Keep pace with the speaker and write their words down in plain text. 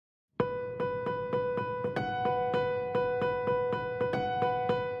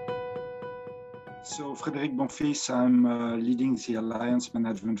So, Frederic Bonfils, I'm leading the alliance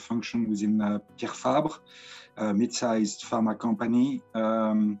management function within Pierre Fabre, a mid-sized pharma company,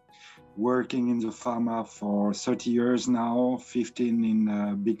 working in the pharma for 30 years now, 15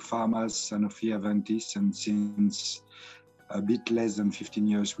 in big pharmas, Sanofi, Aventis, and since a bit less than 15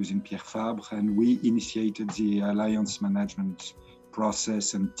 years within Pierre Fabre. And we initiated the alliance management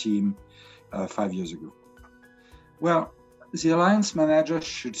process and team 5 years ago. Well, the alliance manager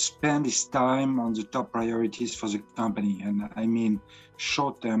should spend his time on the top priorities for the company, and I mean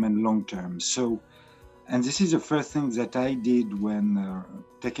short-term and long-term. And this is the first thing that I did when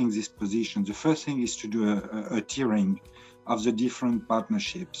taking this position. The first thing is to do a tiering of the different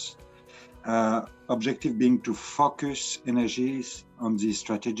partnerships. Objective being to focus energies on the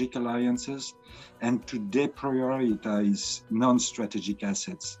strategic alliances and to deprioritize non-strategic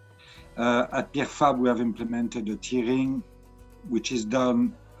assets. At Pierre Fabre, we have implemented a tiering which is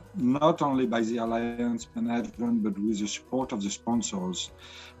done not only by the alliance management, but with the support of the sponsors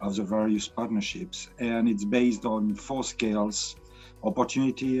of the various partnerships. And it's based on 4 scales: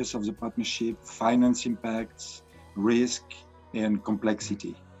 opportunities of the partnership, finance impacts, risk, and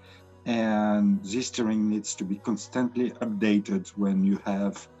complexity. And this tiering needs to be constantly updated when you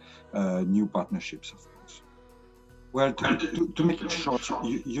have new partnerships, of course. Well, to make it short,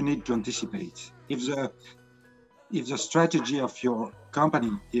 you need to anticipate. If the strategy of your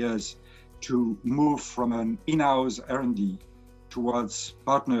company is to move from an in-house R&D towards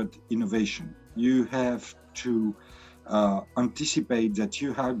partnered innovation, you have to anticipate that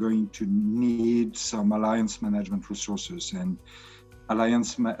you are going to need some alliance management resources, and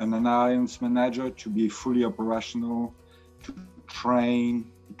an alliance manager to be fully operational, to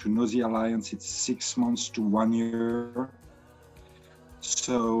train, to know the alliance, it's 6 months to 1 year.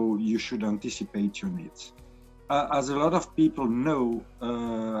 So you should anticipate your needs. As a lot of people know,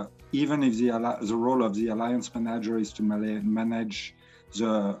 even if the role of the alliance manager is to manage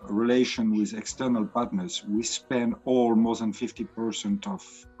the relation with external partners, we spend more than 50% of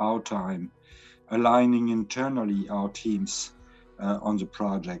our time aligning internally our teams on the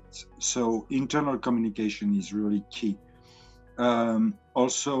project. So internal communication is really key.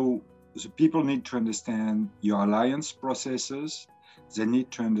 Also, the people need to understand your alliance processes. They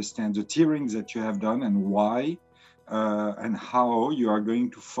need to understand the tiering that you have done and why, and how you are going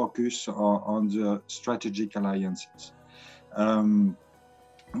to focus on the strategic alliances.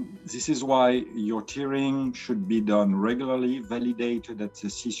 This is why your tiering should be done regularly, validated at the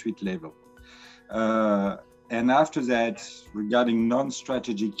C-suite level. And after that, regarding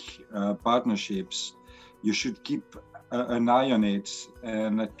non-strategic partnerships, you should keep an eye on it.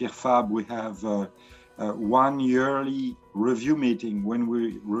 And at Pierre Fabre, we have one yearly review meeting when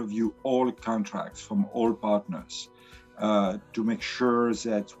we review all contracts from all partners to make sure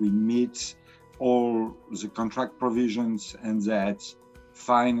that we meet all the contract provisions and that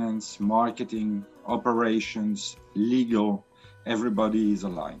finance, marketing, operations, legal, everybody is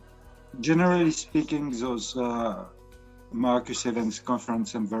aligned. Generally speaking, those Marcus Evans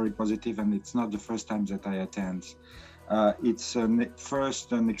conference, I'm very positive, and it's not the first time that I attend. It's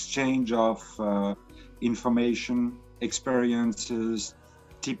first an exchange of information, experiences,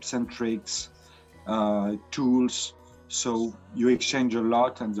 tips and tricks, tools. So you exchange a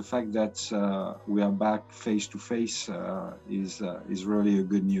lot, and the fact that we are back face to face is really a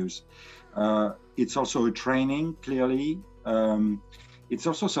good news. It's also a training, clearly. It's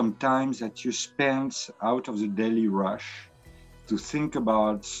also some time that you spend out of the daily rush to think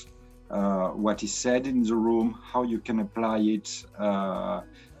about what is said in the room, how you can apply it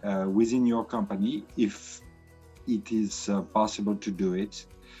within your company, if it is possible to do it.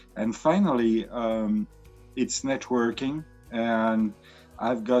 And finally, it's networking. And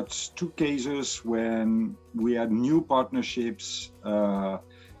I've got 2 cases when we had new partnerships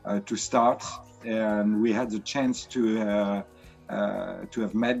to start, and we had the chance to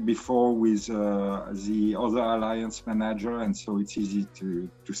have met before with the other alliance manager, and so it's easy to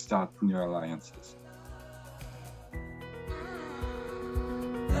start new alliances.